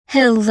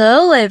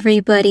Hello,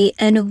 everybody,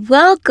 and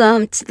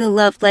welcome to the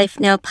Love Life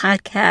Now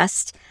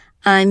podcast.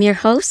 I'm your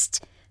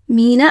host,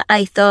 Mina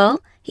Aithal,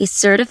 a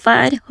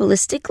certified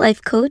holistic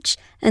life coach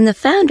and the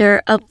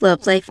founder of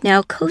Love Life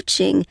Now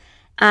Coaching.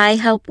 I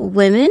help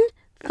women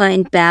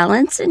find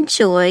balance and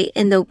joy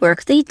in the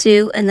work they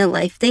do and the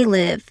life they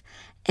live.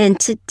 And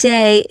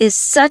today is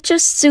such a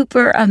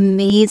super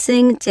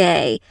amazing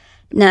day.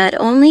 Not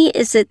only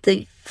is it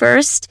the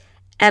first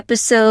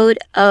episode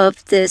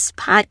of this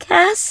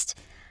podcast,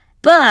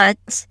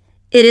 but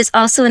it is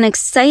also an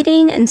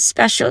exciting and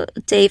special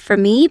day for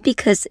me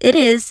because it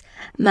is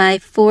my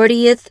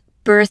 40th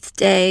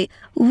birthday.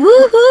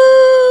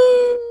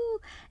 Woohoo!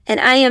 And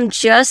I am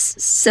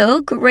just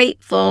so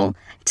grateful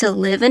to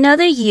live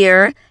another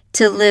year,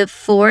 to live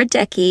 4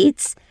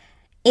 decades,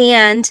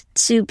 and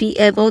to be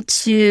able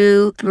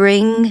to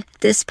bring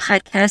this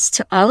podcast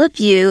to all of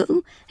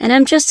you. And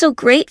I'm just so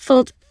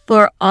grateful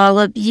for all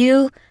of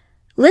you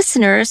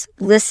listeners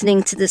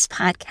listening to this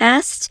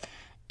podcast.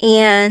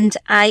 And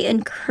I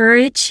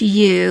encourage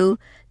you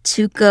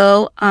to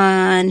go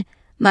on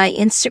my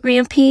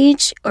Instagram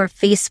page or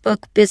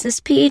Facebook business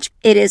page.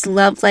 It is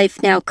Love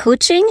Life Now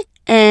Coaching.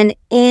 And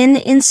in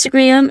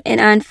Instagram and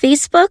on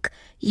Facebook,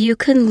 you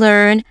can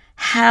learn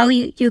how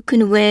you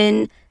can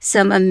win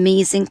some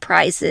amazing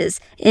prizes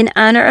in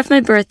honor of my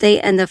birthday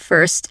and the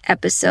first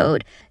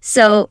episode.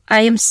 So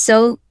I am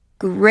so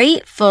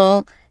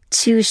grateful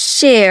to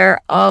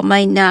share all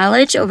my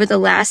knowledge over the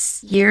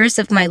last years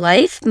of my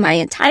life, my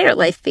entire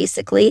life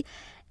basically,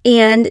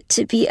 and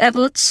to be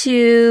able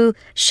to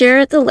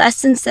share the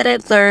lessons that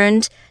I've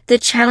learned, the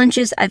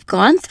challenges I've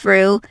gone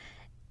through,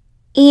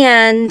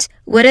 and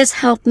what has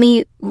helped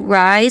me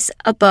rise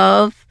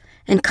above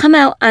and come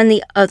out on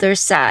the other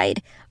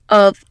side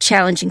of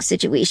challenging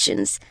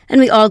situations. And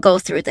we all go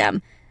through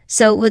them.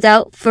 So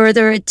without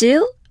further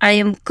ado, I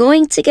am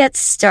going to get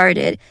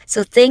started.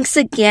 So thanks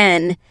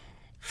again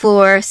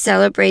for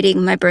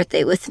celebrating my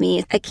birthday with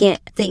me. I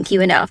can't thank you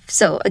enough.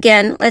 So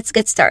again, let's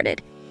get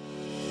started.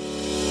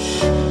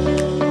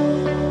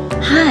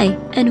 Hi,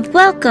 and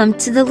welcome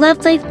to the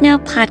Love Life Now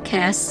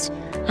podcast.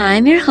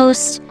 I'm your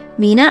host,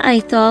 Mina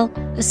Aithal,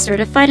 a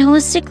certified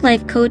holistic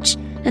life coach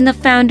and the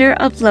founder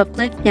of Love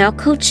Life Now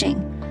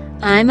Coaching.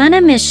 I'm on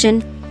a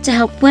mission to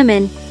help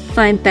women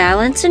find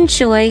balance and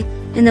joy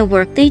in the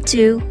work they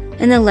do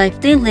and the life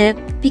they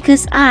live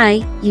because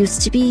I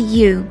used to be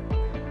you.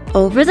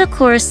 Over the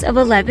course of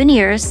 11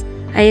 years,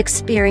 I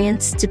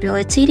experienced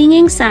debilitating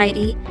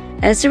anxiety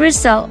as a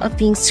result of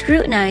being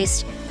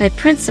scrutinized by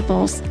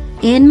principals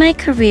in my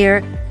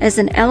career as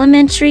an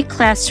elementary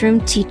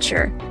classroom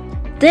teacher.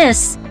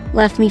 This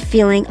left me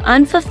feeling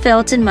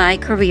unfulfilled in my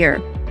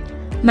career.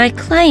 My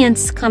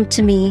clients come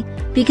to me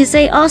because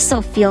they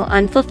also feel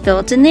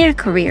unfulfilled in their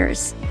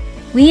careers.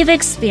 We have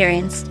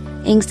experienced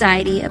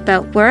anxiety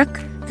about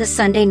work, the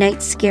Sunday night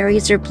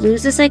scaries or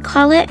blues as I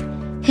call it,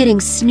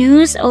 hitting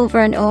snooze over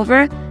and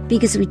over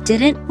because we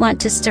didn't want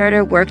to start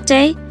our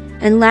workday,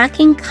 and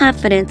lacking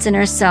confidence in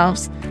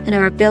ourselves and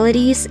our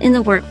abilities in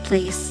the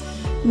workplace.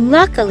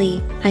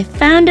 Luckily, I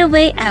found a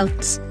way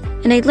out,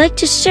 and I'd like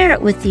to share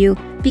it with you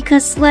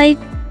because life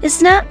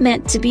is not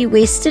meant to be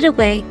wasted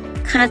away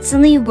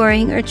constantly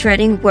worrying or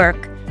dreading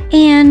work,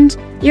 and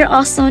you're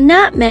also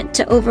not meant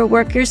to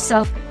overwork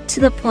yourself to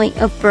the point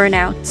of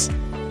burnout.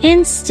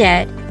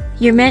 Instead,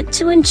 you're meant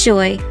to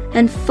enjoy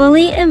and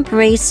fully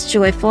embrace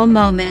joyful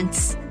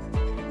moments.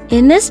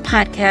 In this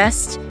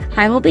podcast,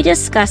 I will be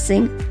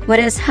discussing what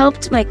has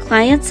helped my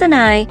clients and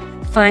I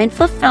find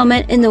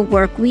fulfillment in the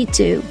work we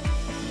do.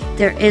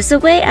 There is a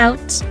way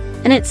out,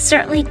 and it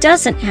certainly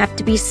doesn't have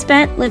to be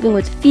spent living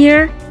with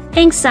fear,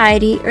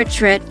 anxiety, or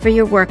dread for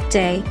your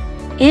workday.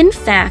 In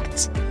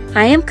fact,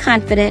 I am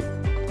confident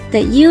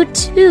that you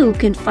too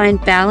can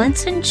find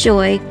balance and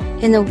joy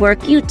in the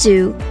work you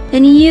do,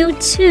 and you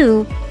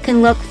too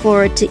can look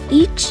forward to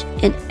each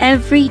and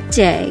every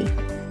day.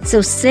 So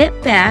sit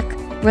back,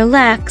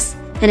 relax,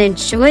 and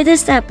enjoy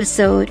this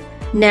episode.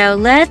 Now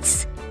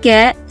let's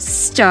get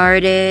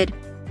started.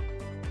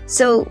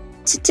 So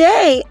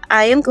today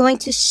I am going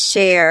to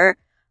share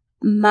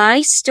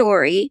my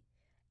story,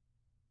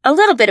 a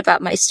little bit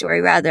about my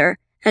story rather,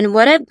 and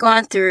what I've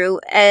gone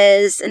through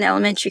as an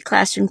elementary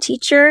classroom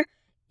teacher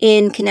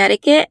in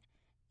Connecticut.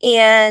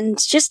 And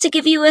just to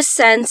give you a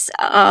sense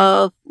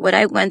of what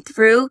I went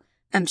through,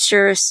 I'm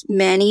sure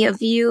many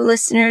of you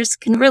listeners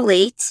can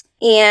relate.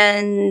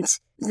 And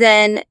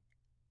then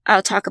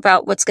I'll talk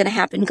about what's going to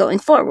happen going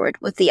forward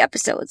with the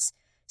episodes.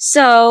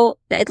 So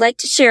I'd like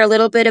to share a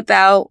little bit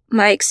about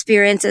my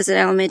experience as an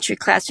elementary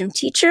classroom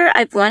teacher.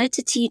 I've wanted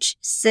to teach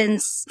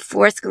since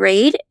 4th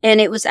grade, and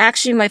it was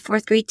actually my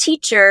 4th grade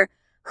teacher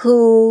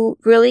who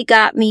really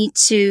got me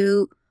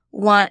to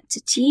want to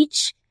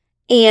teach.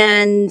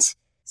 And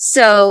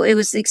so it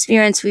was the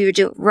experience. We were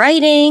doing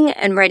writing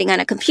on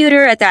a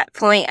computer. At that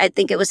point, I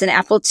think it was an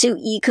Apple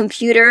IIe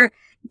computer,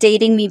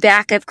 dating me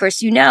back. Of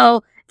course, you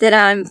know that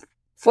I'm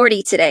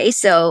 40 today.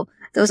 So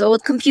those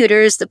old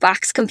computers, the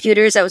box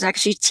computers, I was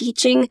actually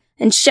teaching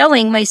and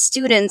showing my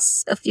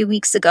students a few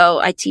weeks ago.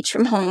 I teach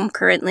from home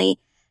currently.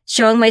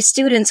 showing my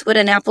students what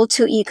an Apple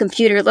IIe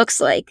computer looks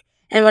like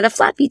and what a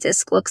floppy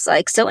disk looks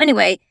like. So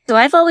anyway,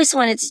 I've always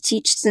wanted to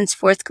teach since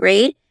 4th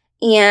grade,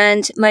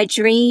 and my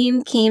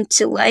dream came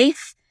to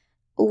life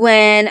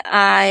when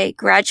I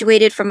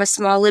graduated from a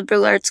small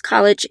liberal arts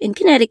college in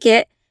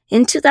Connecticut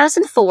in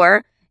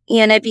 2004,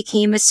 and I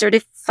became a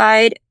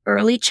certified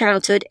early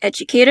childhood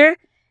educator.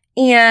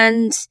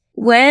 And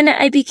when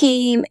I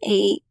became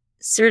a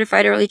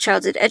certified early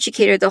childhood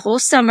educator, the whole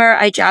summer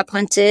I job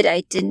hunted.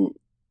 I didn't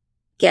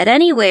get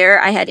anywhere.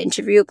 I had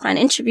interview upon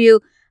interview.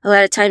 A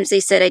lot of times they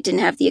said I didn't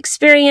have the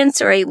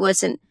experience or I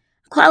wasn't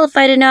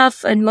qualified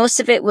enough. And most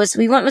of it was,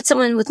 we went with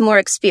someone with more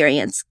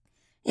experience.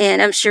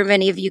 And I'm sure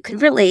many of you can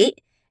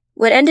relate.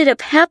 What ended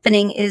up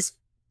happening is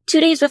 2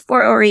 days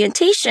before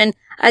orientation,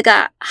 I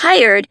got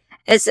hired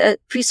as a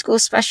preschool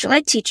special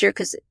ed teacher,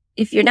 because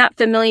if you're not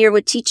familiar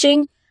with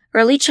teaching,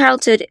 early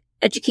childhood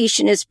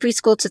education is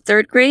preschool to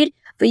 3rd grade,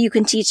 but you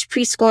can teach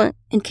preschool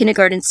and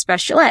kindergarten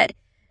special ed.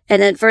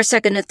 And then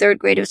 1st, 2nd, and 3rd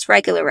grade was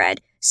regular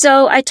ed.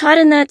 So I taught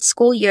in that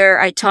school year.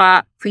 I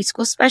taught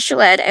preschool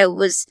special ed. It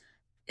was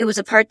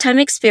a part-time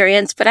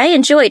experience, but I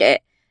enjoyed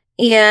it.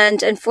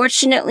 And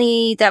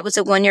unfortunately, that was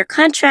a 1-year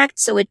contract,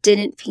 so it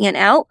didn't pan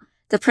out.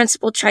 The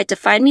principal tried to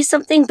find me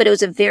something, but it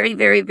was a very,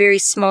 very, very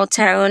small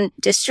town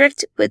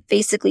district with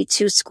basically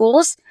 2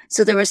 schools.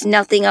 So there was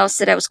nothing else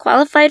that I was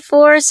qualified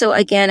for. So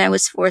again, I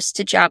was forced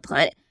to job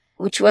hunt,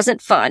 which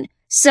wasn't fun.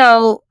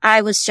 So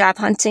I was job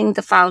hunting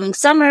the following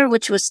summer,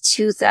 which was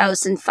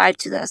 2005,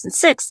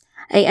 2006.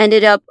 I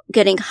ended up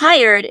getting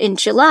hired in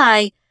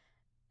July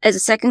as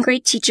a 2nd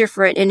grade teacher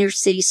for an inner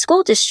city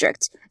school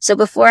district. So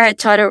before I had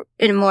taught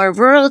in a more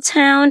rural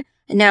town,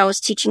 and now I was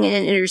teaching in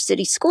an inner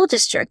city school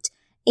district.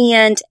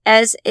 And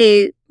as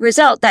a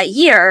result, that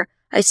year,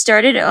 I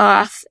started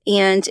off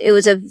and it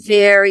was a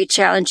very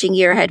challenging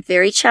year. I had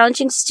very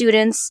challenging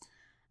students.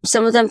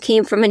 Some of them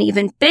came from an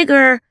even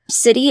bigger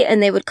city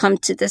and they would come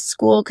to this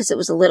school because it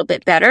was a little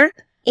bit better.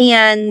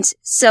 And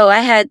so I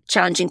had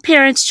challenging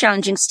parents,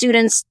 challenging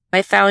students.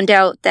 I found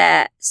out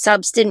that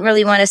subs didn't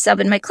really want to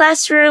sub in my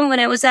classroom when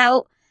I was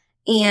out.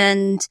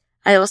 And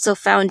I also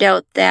found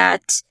out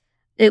that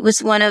it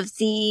was one of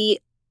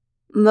the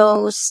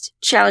most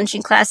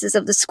challenging classes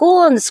of the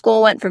school, and the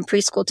school went from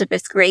preschool to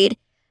 5th grade.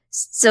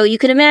 So you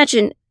can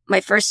imagine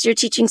my first year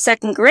teaching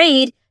 2nd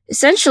grade,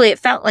 essentially it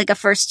felt like a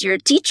first year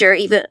teacher,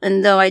 even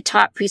though I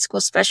taught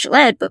preschool special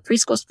ed, but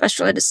preschool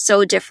special ed is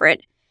so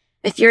different.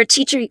 If you're a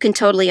teacher, you can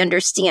totally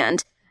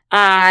understand.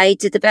 I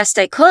did the best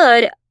I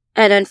could,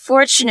 and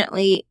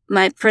unfortunately,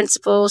 my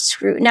principal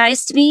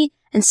scrutinized me.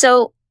 And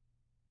so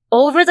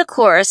over the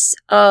course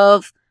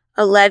of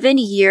 11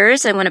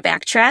 years, I want to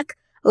backtrack.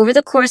 Over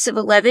the course of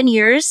 11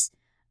 years,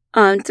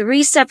 on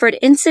 3 separate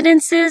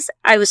incidences,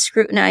 I was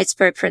scrutinized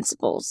by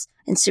principals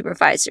and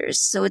supervisors.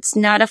 So it's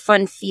not a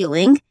fun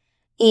feeling.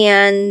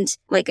 And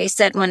like I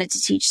said, wanted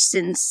to teach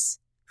since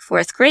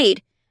 4th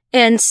grade.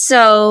 And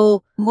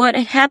so what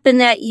happened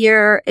that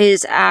year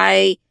is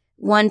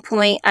one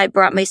point I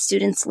brought my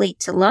students late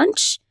to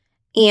lunch,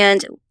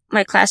 and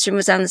my classroom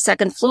was on the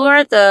 2nd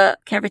floor. The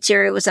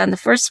cafeteria was on the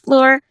 1st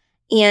floor.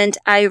 And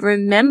I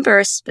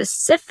remember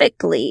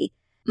specifically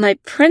my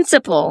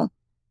principal,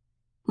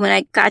 when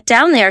I got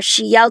down there,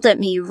 she yelled at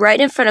me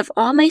right in front of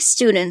all my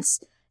students,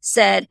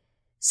 said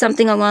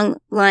something along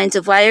the lines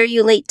of, "Why are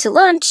you late to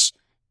lunch?"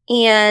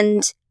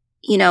 And,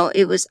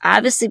 it was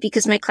obviously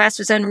because my class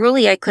was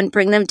unruly. I couldn't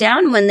bring them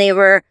down when they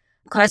were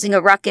causing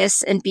a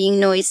ruckus and being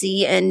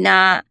noisy and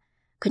not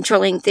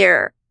controlling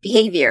their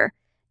behavior.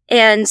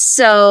 And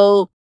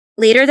so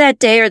later that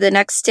day or the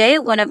next day,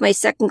 one of my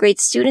 2nd grade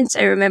students,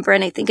 I remember,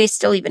 and I think I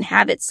still even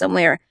have it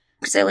somewhere,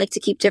 because I like to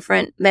keep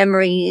different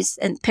memories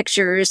and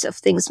pictures of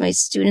things my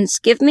students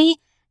give me.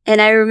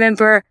 And I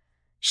remember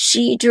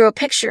she drew a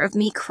picture of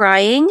me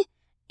crying,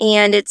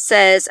 and it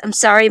says, "I'm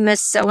sorry,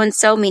 Miss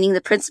So-and-so," meaning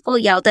the principal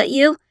yelled at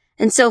you.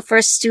 And so for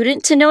a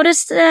student to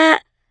notice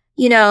that,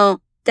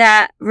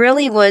 that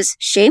really was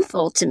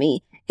shameful to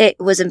me. It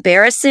was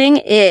embarrassing.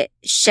 It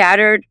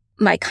shattered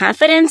my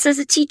confidence as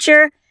a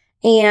teacher.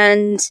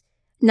 And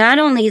not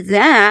only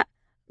that,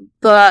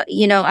 but,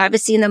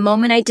 obviously in the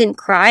moment I didn't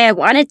cry. I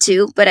wanted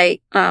to, but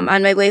on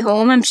my way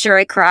home, I'm sure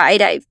I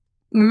cried. I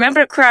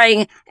remember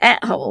crying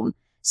at home.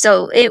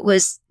 So it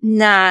was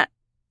not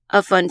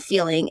a fun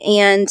feeling.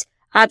 And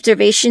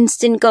observations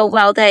didn't go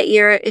well that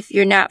year. If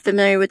you're not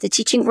familiar with the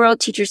teaching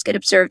world, teachers get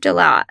observed a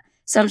lot.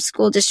 Some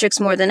school districts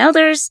more than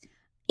others.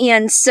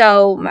 And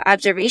so my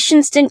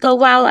observations didn't go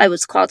well. I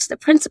was called to the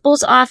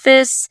principal's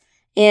office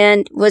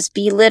and was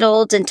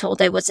belittled and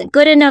told I wasn't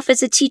good enough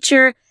as a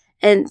teacher.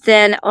 And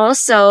then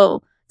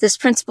also this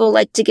principal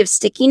liked to give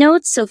sticky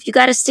notes. So if you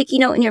got a sticky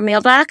note in your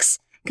mailbox,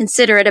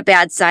 consider it a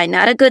bad sign,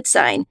 not a good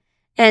sign.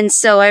 And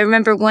so I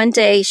remember one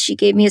day she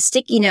gave me a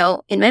sticky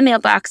note in my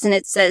mailbox and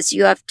it says,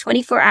 "You have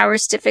 24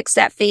 hours to fix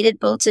that faded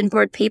bulletin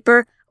board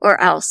paper or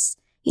else."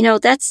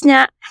 That's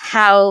not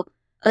how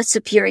a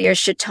superior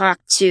should talk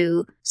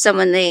to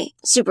someone they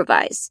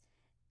supervise.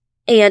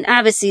 And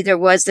obviously there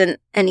wasn't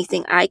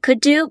anything I could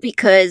do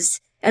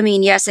because I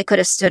mean, yes, I could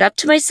have stood up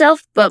to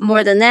myself, but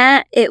more than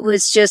that, it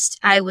was just,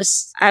 I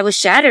was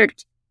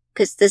shattered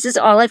because this is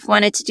all I've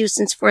wanted to do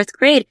since 4th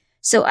grade.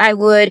 So I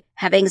would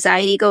have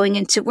anxiety going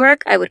into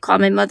work. I would call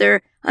my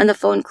mother on the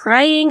phone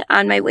crying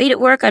on my way to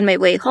work, on my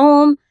way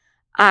home.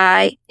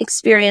 I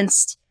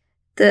experienced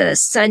the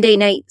Sunday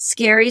night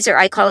scaries, or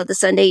I call it the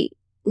Sunday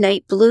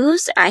night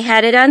blues. I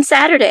had it on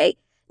Saturday,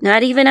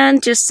 not even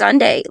on just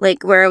Sunday,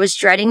 like where I was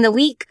dreading the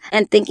week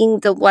and thinking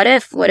what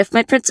if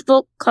my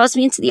principal calls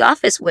me into the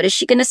office? What is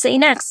she going to say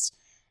next?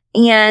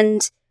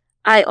 And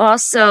I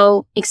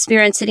also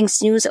experienced hitting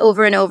snooze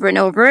over and over and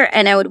over.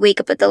 And I would wake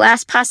up at the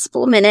last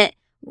possible minute,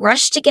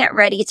 rush to get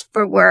ready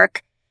for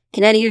work.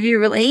 Can any of you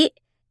relate?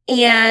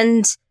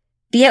 And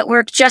be at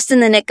work just in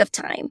the nick of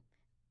time,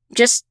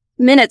 just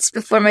minutes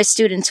before my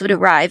students would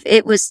arrive.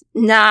 It was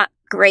not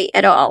great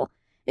at all.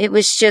 It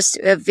was just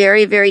a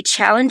very, very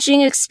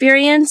challenging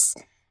experience.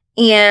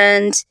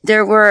 And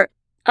there were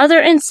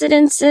other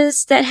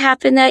incidences that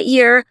happened that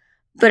year,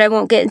 but I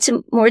won't get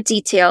into more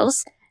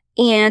details.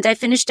 And I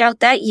finished out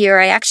that year.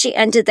 I actually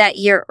ended that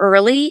year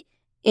early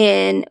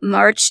in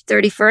March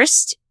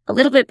 31st, a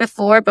little bit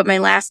before, but my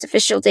last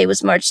official day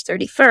was March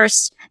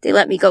 31st. They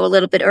let me go a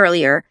little bit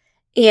earlier,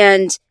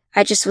 and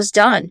I just was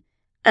done.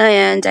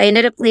 And I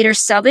ended up later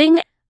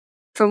subbing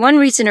for one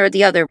reason or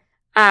the other.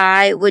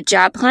 I would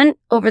job hunt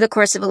over the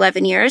course of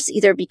 11 years,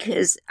 either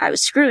because I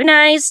was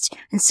scrutinized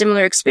and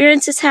similar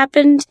experiences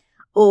happened,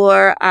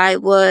 or I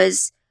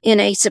was in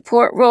a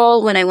support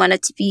role when I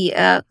wanted to be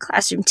a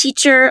classroom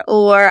teacher,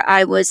 or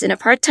I was in a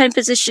part-time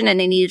position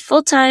and I needed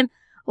full-time,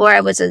 or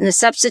I was in a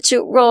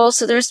substitute role.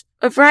 So there's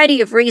a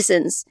variety of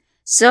reasons.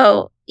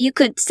 So you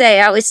could say,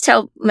 I always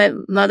tell my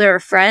mother or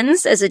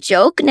friends as a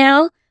joke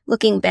now,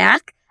 looking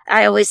back,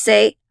 I always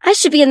say, I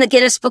should be in the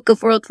Guinness Book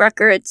of World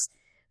Records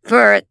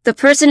for the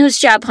person who's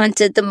job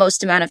hunted the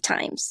most amount of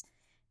times.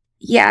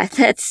 Yeah,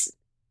 that's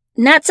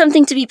not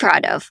something to be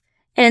proud of.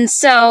 And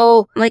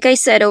so, like I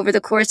said, over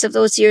the course of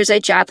those years, I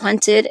job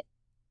hunted.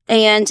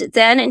 And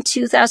then in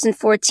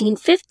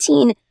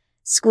 2014-15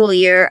 school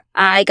year,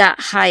 I got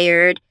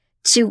hired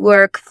to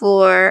work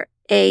for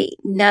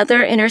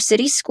another inner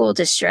city school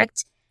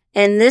district.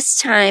 And this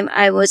time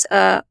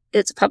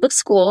it's a public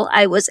school.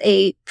 I was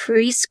a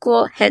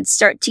preschool Head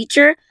Start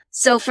teacher.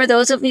 So for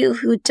those of you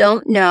who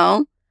don't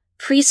know,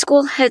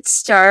 preschool Head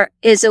Start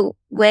is a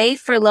way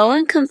for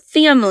low-income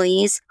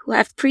families who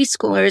have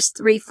preschoolers,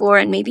 3, 4,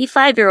 and maybe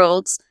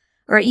 5-year-olds,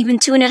 or even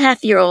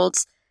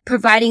 2.5-year-olds,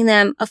 providing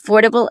them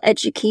affordable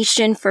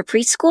education for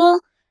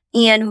preschool.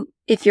 And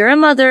if you're a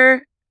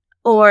mother,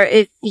 or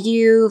if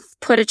you've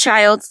put a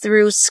child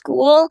through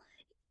school,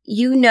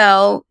 you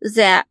know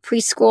that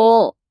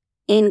preschool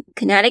in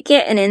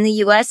Connecticut and in the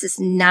U.S. is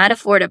not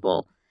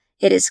affordable.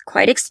 It is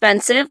quite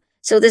expensive.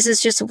 So this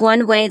is just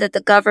one way that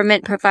the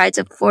government provides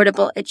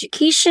affordable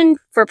education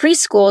for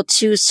preschool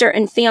to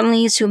certain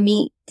families who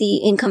meet the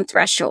income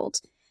threshold.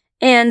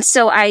 And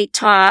so I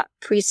taught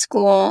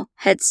preschool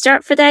Head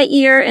Start for that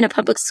year in a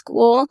public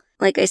school,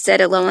 like I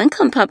said, a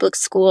low-income public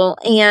school.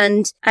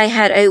 And I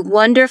had a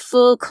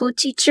wonderful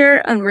co-teacher,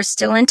 and we're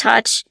still in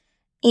touch.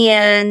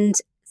 And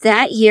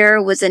that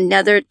year was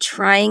another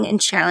trying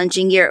and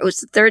challenging year. It was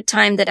the 3rd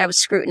time that I was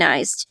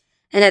scrutinized.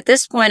 And at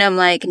this point, I'm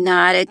like,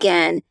 not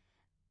again.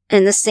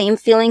 And the same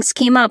feelings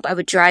came up. I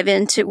would drive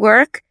into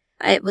work.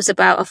 It was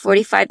about a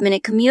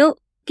 45-minute commute,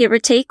 give or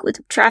take,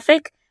 with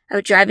traffic. I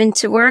would drive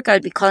into work. I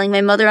would be calling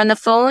my mother on the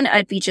phone.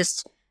 I'd be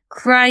just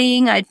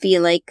crying. I'd be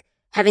like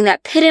having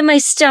that pit in my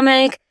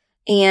stomach.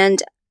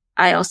 And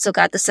I also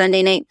got the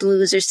Sunday night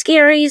blues or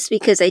scaries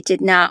because I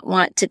did not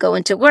want to go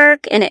into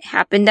work. And it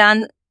happened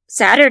on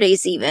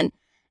Saturdays even.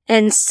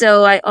 And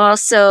so I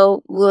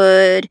also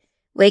would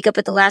wake up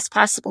at the last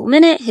possible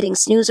minute, hitting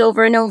snooze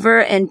over and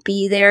over, and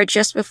be there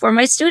just before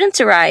my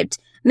students arrived.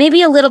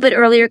 Maybe a little bit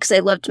earlier because I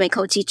loved my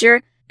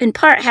co-teacher. In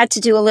part had to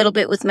do a little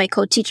bit with my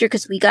co-teacher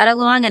because we got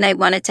along and I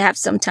wanted to have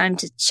some time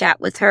to chat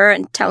with her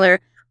and tell her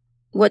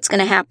what's going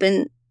to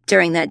happen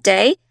during that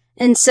day.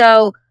 And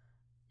so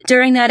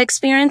during that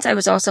experience, I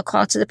was also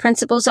called to the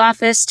principal's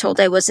office, told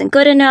I wasn't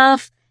good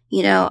enough.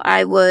 You know,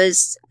 I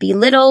was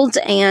belittled,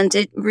 and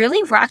it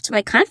really rocked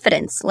my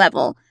confidence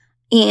level.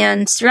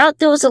 And throughout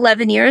those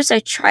 11 years, I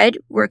tried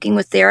working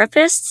with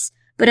therapists,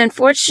 but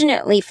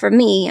unfortunately for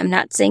me, I'm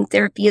not saying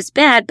therapy is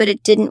bad, but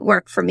it didn't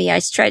work for me. I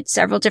tried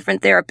several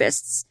different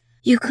therapists.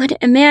 You could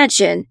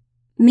imagine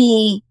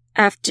me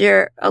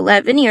after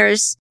 11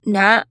 years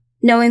not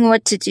knowing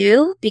what to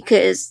do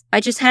because I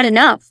just had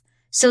enough.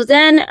 So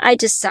then I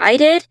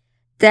decided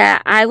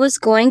that I was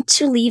going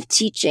to leave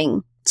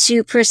teaching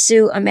to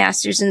pursue a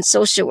master's in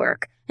social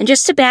work. And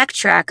just to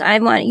backtrack, I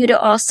want you to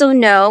also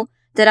know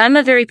that I'm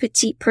a very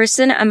petite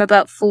person. I'm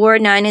about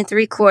 4'9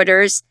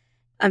 3/4.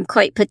 I'm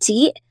quite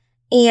petite.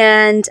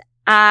 And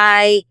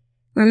I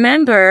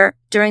remember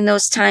during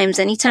those times,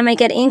 anytime I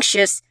get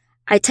anxious,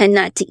 I tend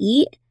not to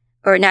eat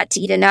or not to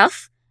eat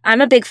enough.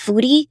 I'm a big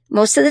foodie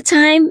most of the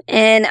time.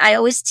 And I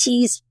always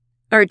tease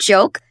or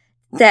joke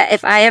that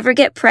if I ever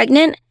get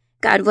pregnant,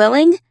 God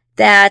willing,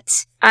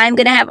 that I'm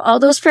going to have all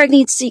those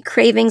pregnancy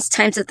cravings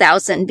times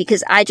 1,000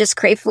 because I just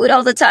crave food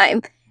all the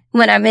time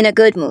when I'm in a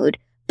good mood.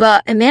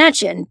 But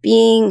imagine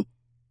being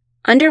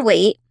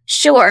underweight,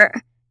 short,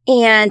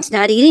 and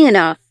not eating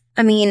enough.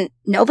 I mean,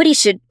 nobody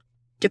should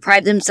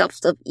deprive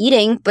themselves of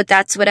eating, but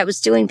that's what I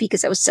was doing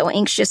because I was so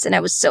anxious and I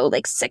was so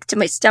sick to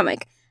my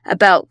stomach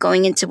about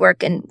going into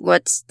work and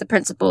what's the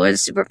principal or the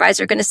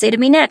supervisor going to say to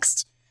me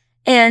next.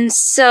 And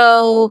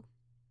so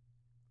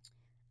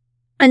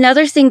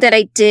another thing that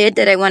I did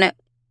that I want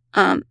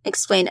to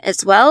explain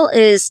as well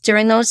is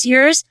during those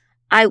years,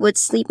 I would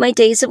sleep my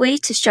days away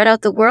to shut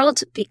out the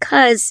world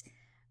because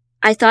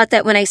I thought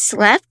that when I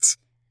slept,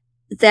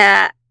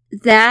 that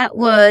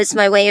was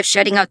my way of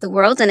shutting out the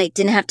world, and I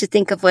didn't have to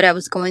think of what I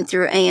was going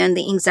through and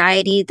the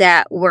anxiety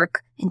that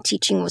work and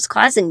teaching was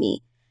causing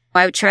me.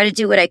 I would try to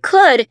do what I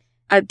could.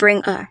 I'd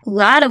bring a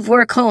lot of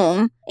work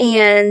home,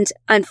 and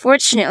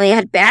unfortunately I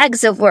had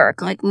bags of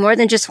work, more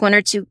than just 1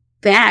 or 2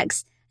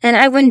 bags. And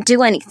I wouldn't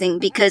do anything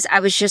because I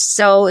was just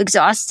so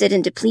exhausted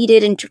and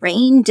depleted and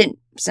drained and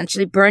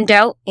essentially burned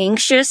out,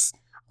 anxious,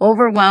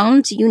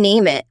 overwhelmed, you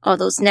name it. All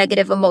those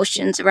negative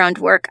emotions around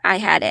work, I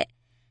had it.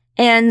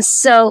 And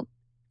so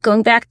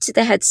going back to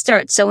the Head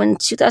Start. So in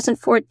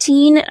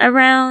 2014,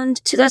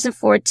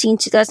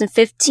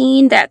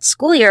 2015, that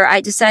school year, I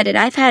decided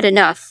I've had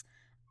enough.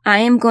 I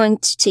am going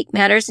to take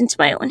matters into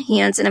my own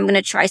hands and I'm going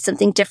to try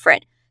something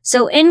different.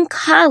 So in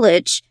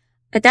college,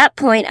 at that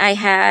point, I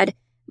had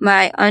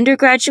my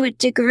undergraduate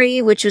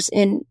degree, which was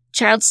in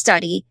child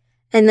study,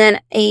 and then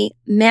a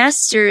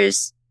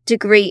master's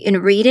degree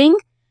in reading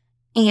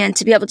and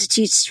to be able to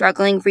teach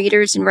struggling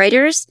readers and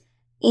writers.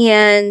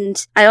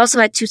 And I also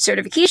had 2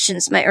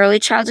 certifications, my early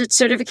childhood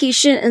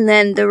certification and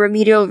then the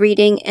remedial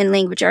reading and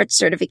language arts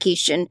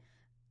certification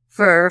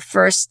for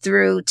 1st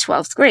through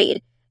 12th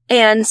grade.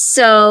 And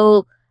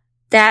so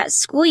that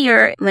school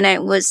year, when I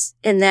was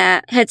in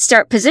that Head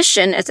Start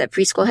position as a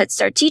preschool Head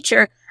Start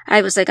teacher,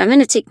 I was like, I'm going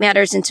to take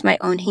matters into my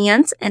own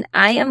hands and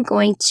I am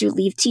going to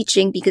leave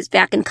teaching because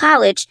back in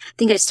college, I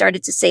think I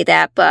started to say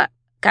that, but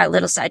got a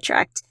little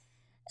sidetracked.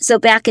 So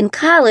back in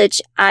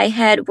college, I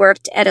had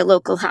worked at a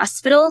local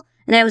hospital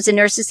and I was a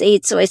nurse's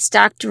aide. So I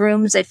stocked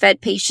rooms, I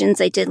fed patients,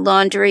 I did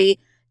laundry,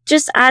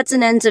 just odds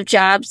and ends of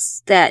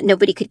jobs that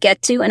nobody could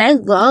get to. And I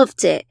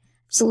loved it,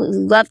 absolutely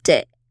loved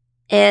it.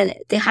 And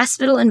the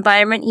hospital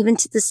environment, even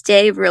to this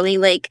day, really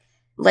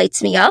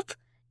lights me up.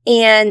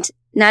 And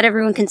not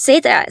everyone can say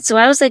that. So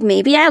I was like,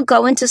 maybe I'll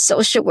go into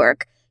social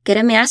work, get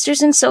a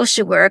master's in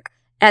social work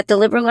at the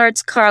liberal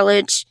arts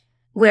college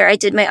where I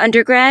did my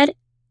undergrad.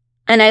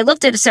 And I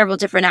looked at several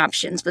different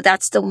options, but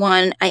that's the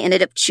one I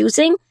ended up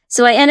choosing.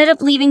 So I ended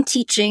up leaving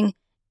teaching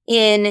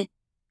in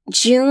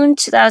June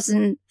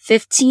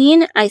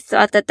 2015. I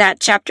thought that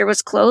chapter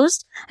was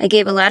closed. I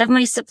gave a lot of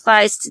my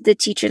supplies to the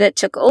teacher that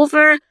took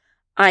over.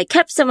 I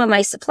kept some of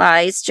my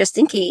supplies just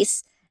in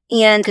case.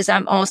 And because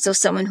I'm also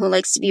someone who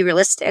likes to be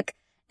realistic.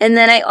 And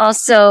then I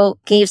also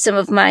gave some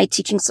of my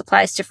teaching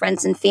supplies to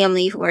friends and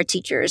family who are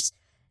teachers.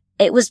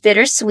 It was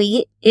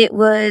bittersweet. It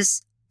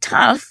was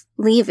tough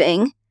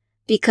leaving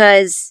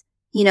because,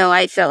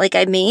 I felt like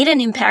I made an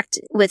impact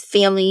with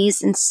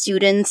families and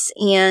students.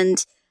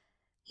 And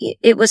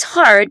it was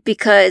hard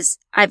because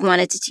I've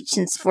wanted to teach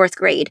since 4th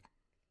grade.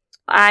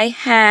 I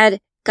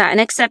had gotten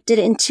accepted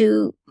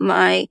into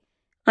my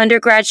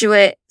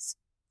undergraduate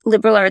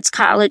liberal arts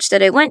college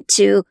that I went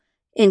to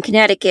in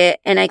Connecticut,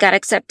 and I got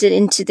accepted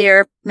into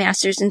their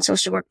master's in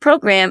social work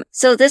program.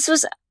 So this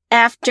was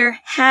after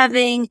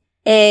having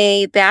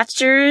a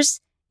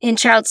bachelor's in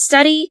child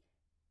study,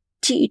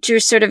 teacher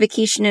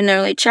certification in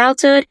early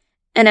childhood,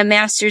 and a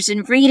master's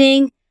in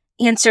reading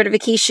and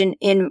certification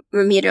in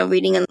remedial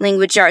reading and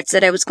language arts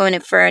that I was going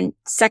for a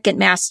second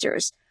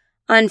master's.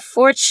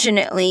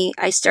 Unfortunately,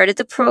 I started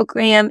the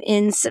program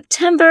in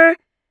September,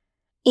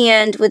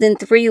 and within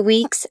 3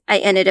 weeks, I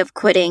ended up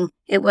quitting.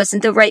 It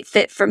wasn't the right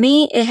fit for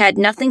me. It had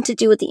nothing to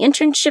do with the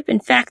internship.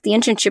 In fact, the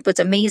internship was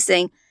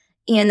amazing,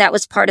 and that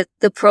was part of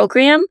the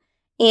program.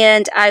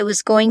 And I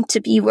was going to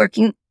be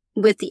working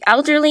with the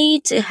elderly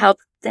to help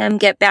them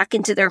get back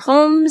into their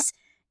homes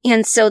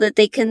and so that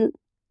they can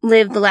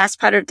live the last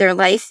part of their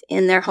life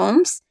in their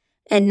homes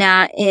and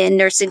not in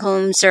nursing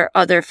homes or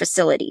other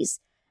facilities.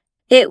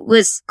 It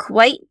was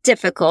quite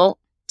difficult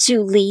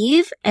to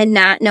leave and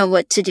not know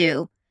what to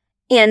do.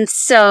 And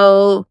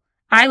so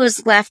I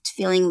was left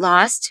feeling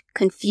lost,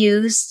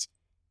 confused,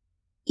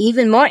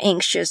 even more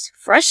anxious,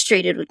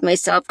 frustrated with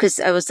myself because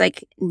I was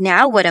like,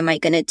 now what am I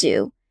going to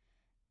do?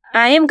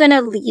 I am going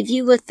to leave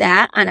you with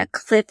that on a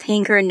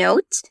cliffhanger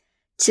note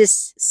to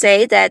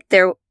say that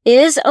there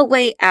is a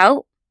way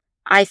out.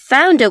 I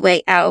found a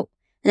way out,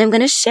 and I'm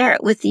going to share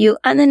it with you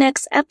on the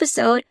next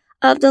episode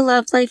of the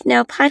Love Life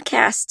Now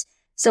podcast.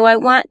 So I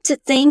want to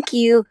thank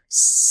you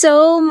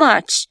so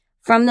much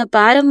from the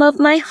bottom of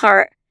my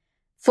heart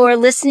for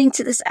listening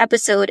to this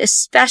episode,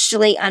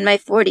 especially on my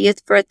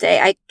 40th birthday.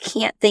 I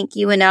can't thank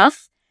you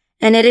enough.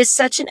 And it is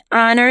such an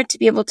honor to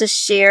be able to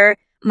share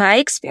my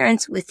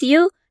experience with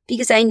you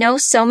because I know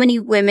so many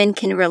women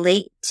can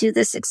relate to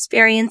this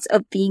experience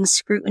of being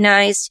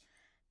scrutinized,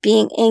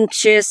 being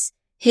anxious,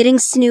 hitting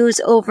snooze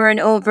over and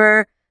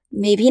over,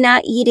 maybe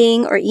not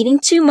eating or eating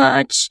too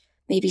much,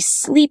 maybe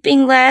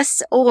sleeping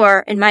less,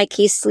 or in my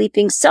case,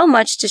 sleeping so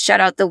much to shut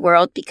out the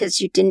world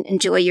because you didn't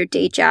enjoy your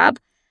day job.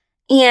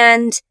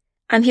 And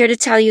I'm here to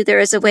tell you there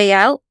is a way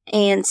out,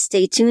 and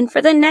stay tuned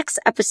for the next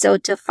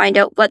episode to find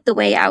out what the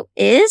way out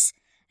is.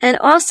 And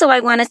also I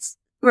want to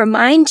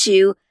remind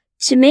you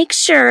to make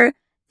sure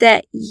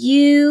that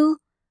you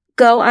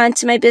go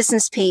onto my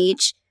business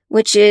page,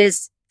 which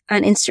is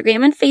on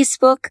Instagram and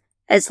Facebook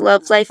as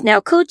Love Life Now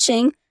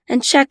Coaching,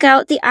 and check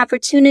out the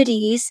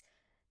opportunities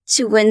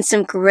to win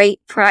some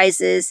great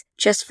prizes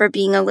just for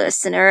being a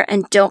listener.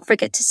 And don't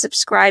forget to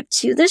subscribe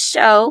to the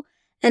show.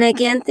 And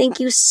again, thank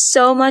you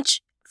so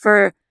much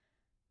for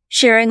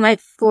sharing my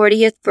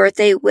 40th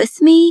birthday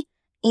with me.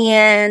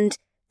 And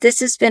this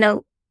has been a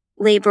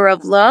labor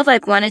of love.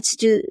 I've wanted to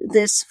do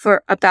this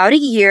for about a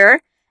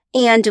year.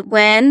 And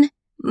when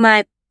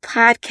my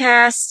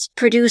podcast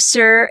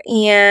producer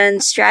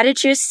and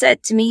strategist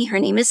said to me, her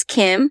name is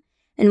Kim,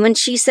 and when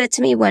she said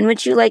to me, when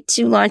would you like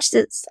to launch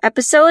this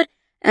episode?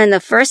 And the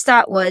first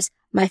thought was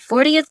my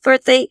 40th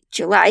birthday,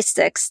 July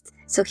 6th.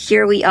 So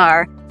here we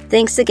are.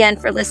 Thanks again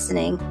for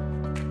listening.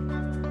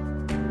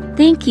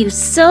 Thank you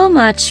so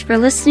much for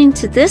listening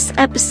to this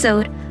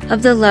episode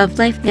of the Love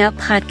Life Now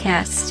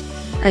podcast.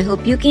 I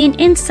hope you gain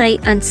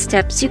insight on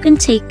steps you can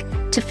take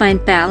to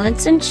find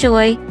balance and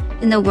joy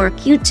in the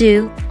work you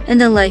do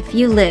and the life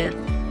you live.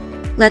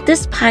 Let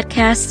this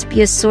podcast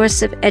be a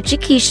source of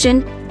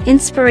education,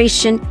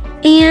 inspiration,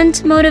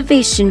 and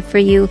motivation for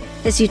you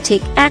as you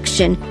take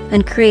action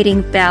on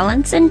creating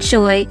balance and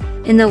joy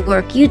in the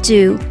work you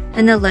do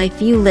and the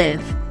life you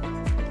live.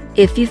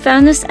 If you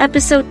found this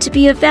episode to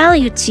be of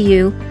value to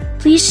you,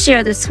 please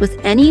share this with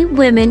any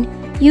women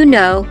you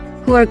know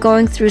who are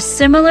going through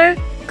similar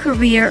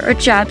career or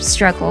job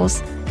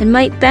struggles and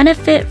might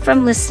benefit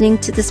from listening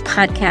to this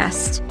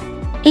podcast.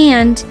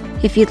 And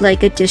if you'd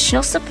like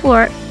additional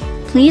support,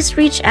 please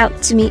reach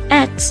out to me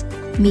at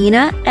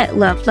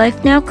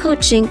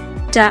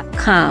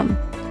mina@lovelifenowcoaching.com.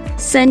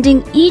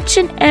 Sending each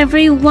and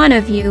every one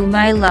of you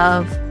my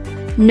love.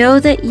 Know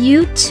that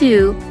you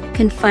too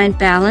can find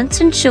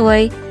balance and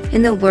joy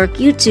in the work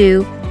you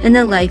do and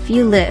the life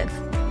you live.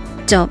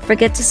 Don't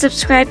forget to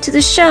subscribe to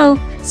the show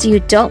so you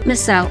don't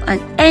miss out on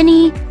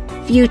any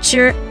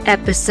future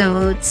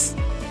episodes.